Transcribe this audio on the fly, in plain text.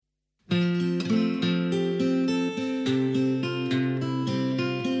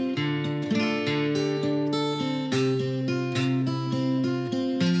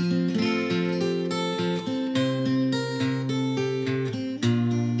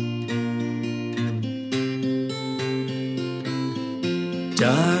จ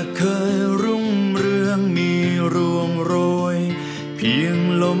ากเคยรุ่งเรืองมีร่วงโรยเพียง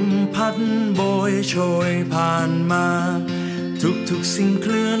ลมพัดโบยโชยผ่านมาทุกสิ่งเค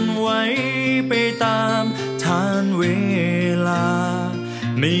ลื่อนไหวไปตามทานเวลา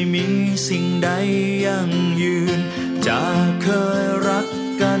ไม่มีสิ่งใดยั่งยืนจากเคยรัก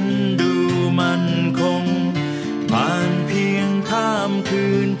กันดูมันคงผ่านเพียงข้ามคื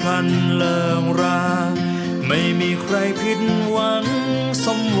นพลันเลิงราไม่มีใครผิดหวังส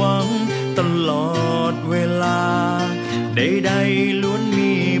มหวังตลอดเวลาใดๆล้วน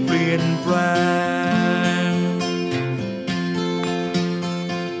มีเปลี่ยนแปลง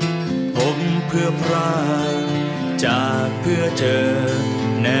ผมเพื่อพระจากเพื่อเจอ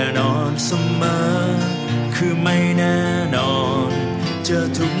แน่นอนเสมอคือไม่แน่นอนเจอ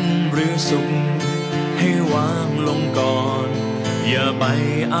ทุกข์หรือสุขให้วางลงก่อนอย่าไป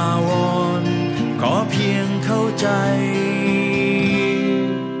อาวรณ์ขอเพียงเข้าใจ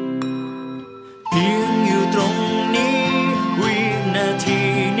เพียงอยู่ตรงนี้วินาที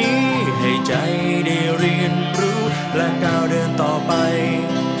นี้ให้ใจได้เรียนรู้และก้าวเดินต่อไป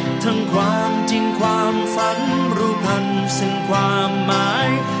ทั้งความจริงความฝันรู้พันซึ่งความหมาย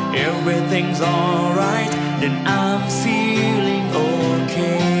Everything's alright then I'm feeling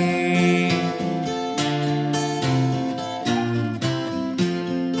okay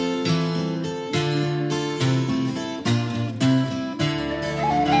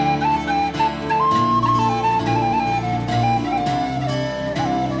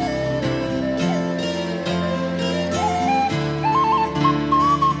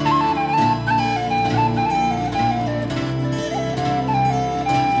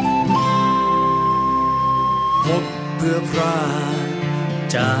เพื่อพระ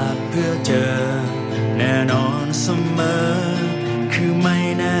จากเพื่อเจอแน่นอนเสมอคือไม่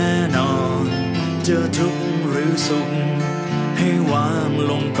แน่นอนเจอทุกข์หรือสุขให้วาง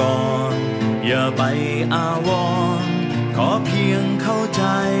ลงก่อนอย่าไปอาวรณ์ขอเพียงเข้าใจ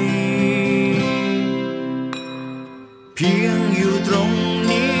เพียงอยู่ตรง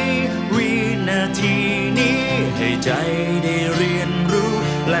นี้วินาทีนี้ให้ใจได้เรียนรู้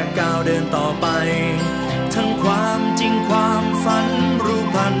และก้าวเดินต่อไปทั้งความจริงความฝันรู้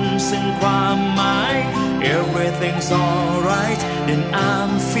พันซึ่งความหมาย Everything's alright then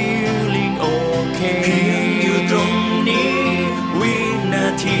I'm feeling okay เพียงอยู่ตรงนี้วินา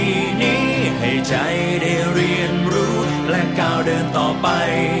ทีนี้ให้ใจได้เรียนรู้และก้าวเดินต่อไป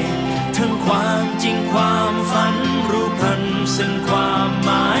ทั้งความจริงความฝันรู้พันซึ่งความห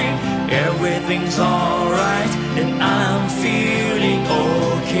มาย Everything's alright then I'm feeling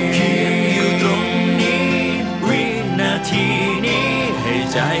okay เพียงอยู่ตรงนาทีนี้ให้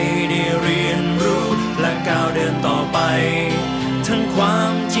ใจได้เรียนรู้และก้าวเดินต่อไปทั้งควา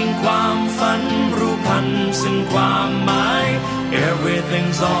มจริงความฝันรู้พันซึ่งความหมาย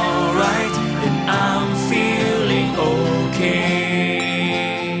Everything's all